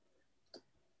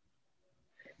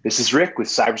This is Rick with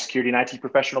Cybersecurity and IT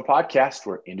Professional Podcast,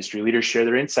 where industry leaders share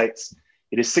their insights.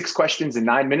 It is 6 questions in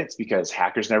 9 minutes because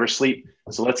hackers never sleep.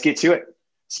 So let's get to it.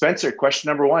 Spencer, question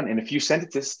number 1. In a few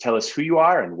sentences, tell us who you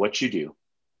are and what you do.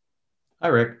 Hi,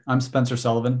 Rick. I'm Spencer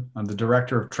Sullivan. I'm the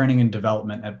Director of Training and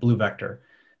Development at BluVector.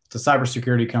 It's a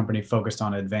cybersecurity company focused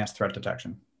on advanced threat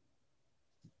detection.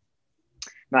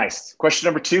 Nice. Question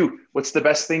number 2. What's the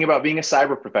best thing about being a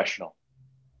cyber professional?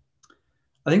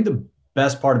 I think the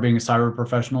best part of being a cyber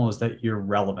professional is that you're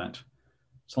relevant.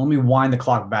 So let me wind the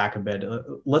clock back a bit.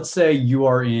 Let's say you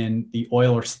are in the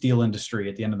oil or steel industry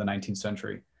at the end of the 19th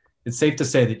century. It's safe to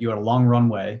say that you had a long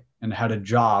runway and had a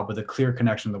job with a clear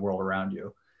connection to the world around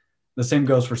you. The same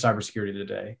goes for cybersecurity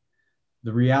today.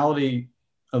 The reality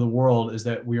of the world is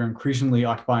that we are increasingly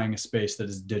occupying a space that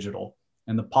is digital,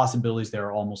 and the possibilities there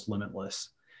are almost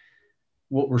limitless.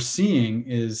 What we're seeing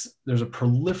is there's a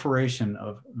proliferation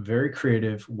of very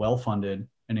creative, well-funded,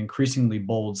 and increasingly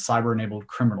bold cyber-enabled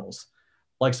criminals,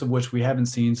 likes of which we haven't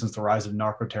seen since the rise of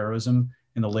narco-terrorism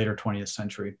in the later 20th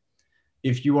century.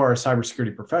 If you are a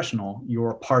cybersecurity professional,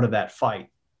 you're a part of that fight,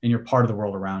 and you're part of the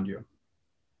world around you.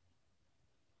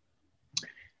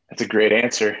 That's a great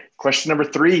answer. Question number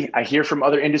 3. I hear from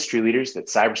other industry leaders that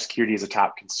cybersecurity is a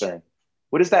top concern.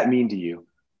 What does that mean to you?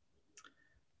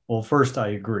 Well, first, I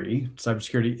agree.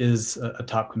 Cybersecurity is a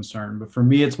top concern, but for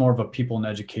me, it's more of a people and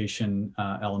education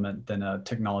element than a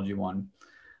technology one.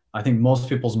 I think most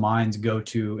people's minds go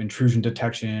to intrusion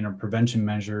detection or prevention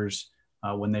measures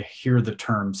when they hear the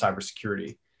term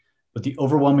cybersecurity. But the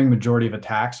overwhelming majority of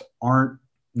attacks aren't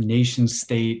nation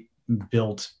state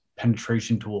built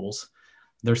penetration tools.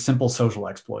 They're simple social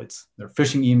exploits. They're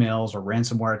phishing emails or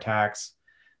ransomware attacks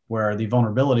where the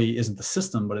vulnerability isn't the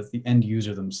system, but it's the end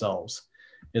user themselves.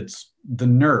 It's the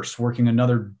nurse working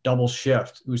another double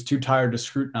shift who's too tired to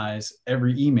scrutinize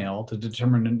every email to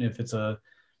determine if it's a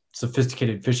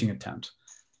sophisticated phishing attempt.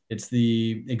 It's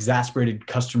the exasperated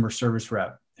customer service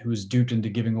rep who's duped into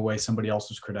giving away somebody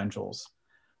else's credentials.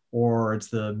 Or it's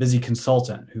the busy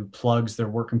consultant who plugs their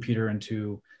work computer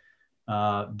into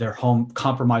their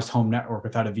compromised home network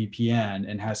without a VPN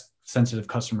and has sensitive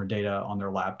customer data on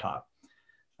their laptop.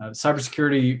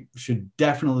 Cybersecurity should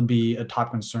definitely be a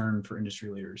top concern for industry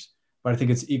leaders, but I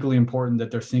think it's equally important that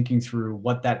they're thinking through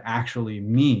what that actually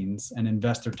means and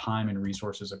invest their time and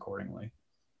resources accordingly.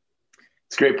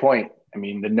 It's a great point. I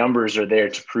mean, the numbers are there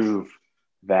to prove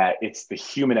that it's the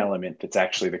human element that's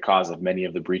actually the cause of many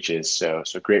of the breaches. So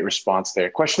great response there.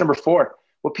 Question number 4.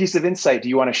 What piece of insight do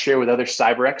you want to share with other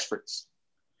cyber experts?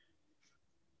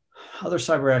 Other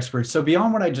cyber experts. So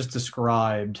beyond what I just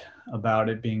described about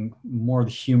it being more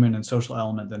the human and social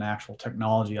element than actual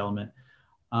technology element,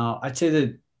 I'd say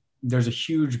that there's a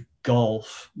huge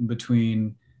gulf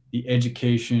between the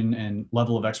education and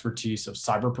level of expertise of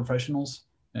cyber professionals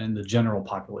and the general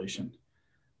population.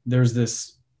 There's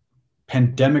this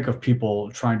pandemic of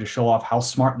people trying to show off how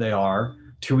smart they are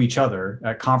to each other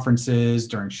at conferences,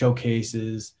 during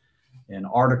showcases, in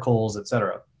articles, et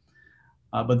cetera.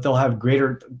 But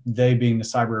they being the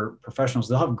cyber professionals,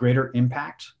 they'll have greater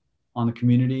impact on the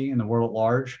community and the world at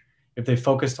large if they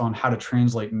focused on how to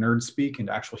translate nerd speak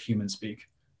into actual human speak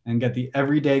and get the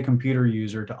everyday computer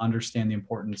user to understand the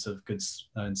importance of good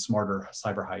and smarter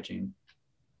cyber hygiene.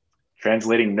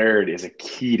 Translating nerd is a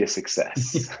key to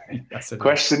success. Yes,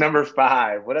 Question number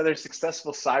 5. What other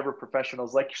successful cyber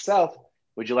professionals like yourself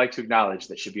would you like to acknowledge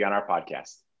that should be on our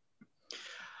podcast?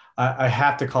 I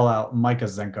have to call out Micah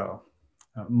Zenko.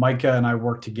 Micah and I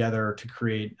worked together to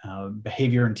create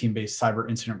behavior and team-based cyber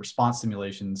incident response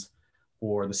simulations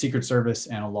for the Secret Service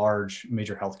and a large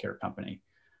major healthcare company.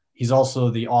 He's also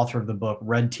the author of the book,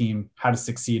 Red Team, How to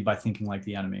Succeed by Thinking Like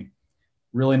the Enemy.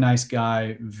 Really nice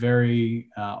guy, very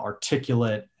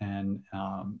articulate and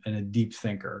a deep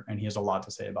thinker. And he has a lot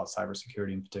to say about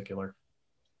cybersecurity in particular.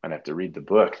 I'm gonna have to read the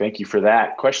book. Thank you for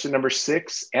that. Question number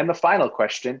 6, and the final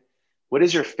question. What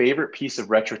is your favorite piece of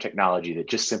retro technology that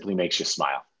just simply makes you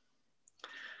smile?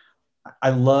 I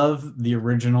love the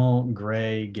original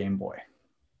gray Game Boy.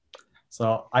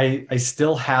 So I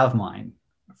still have mine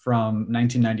from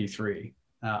 1993.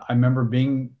 I remember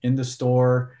being in the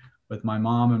store with my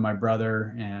mom and my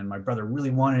brother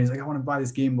really wanted it. He's like, I want to buy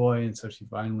this Game Boy. And so she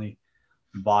finally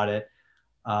bought it.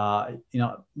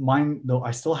 Mine, though,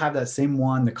 I still have that same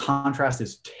one. The contrast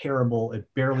is terrible. It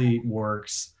barely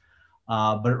works.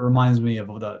 But it reminds me of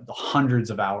the hundreds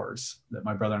of hours that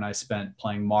my brother and I spent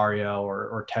playing Mario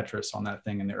or Tetris on that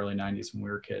thing in the early 90s when we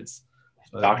were kids.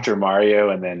 So Dr. Mario,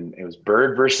 and then it was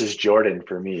Bird versus Jordan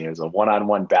for me. It was a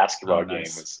one-on-one basketball game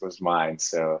was mine.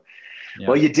 So, yeah.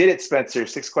 Well, you did it, Spencer.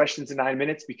 6 questions in 9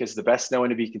 minutes because the best know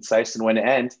when to be concise and when to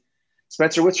end.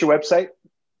 Spencer, what's your website?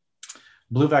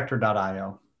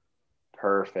 BluVector.io.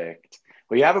 Perfect.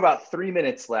 Well, you have about 3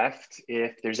 minutes left.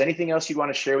 If there's anything else you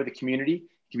want to share with the community,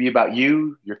 it can be about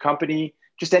you, your company,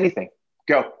 just anything.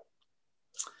 Go.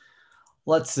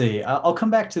 Let's see. I'll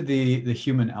come back to the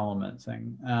human element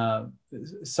thing.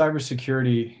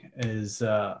 Cybersecurity is,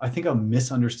 I think, a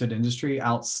misunderstood industry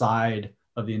outside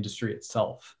of the industry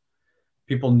itself.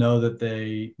 People know that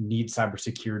they need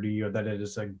cybersecurity or that it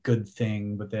is a good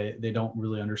thing, but they don't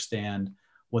really understand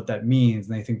what that means.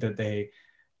 And they think that they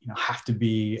have to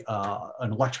be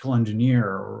an electrical engineer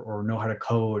or know how to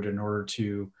code in order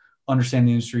to understand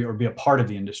the industry or be a part of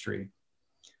the industry.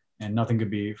 And nothing could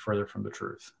be further from the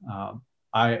truth.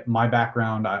 My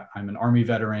background, I'm an Army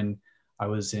veteran. I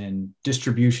was in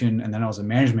distribution and then I was a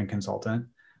management consultant.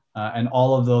 And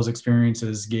all of those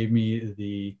experiences gave me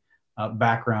the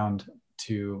background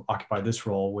to occupy this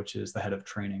role, which is the head of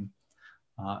training.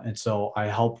 And so I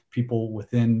help people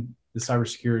within the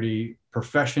cybersecurity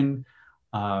profession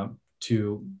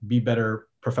to be better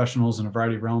professionals in a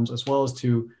variety of realms, as well as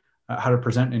to how to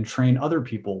present and train other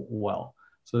people well.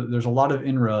 So there's a lot of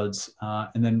inroads.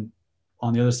 And then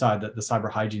on the other side, the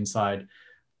cyber hygiene side,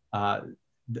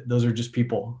 those are just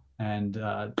people, and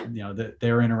that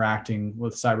they're interacting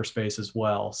with cyberspace as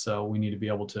well. So we need to be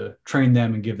able to train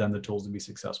them and give them the tools to be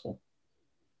successful.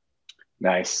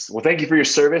 Nice. Well, thank you for your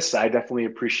service. I definitely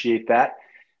appreciate that.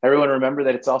 Everyone remember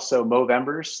that it's also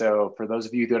Movember. So for those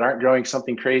of you that aren't growing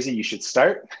something crazy, you should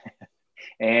start.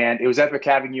 And it was epic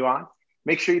having you on.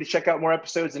 Make sure you check out more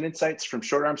episodes and insights from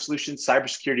Short Arm Solutions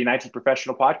Cybersecurity and IT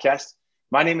Professional Podcast.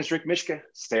 My name is Rick Mishka.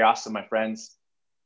 Stay awesome, my friends.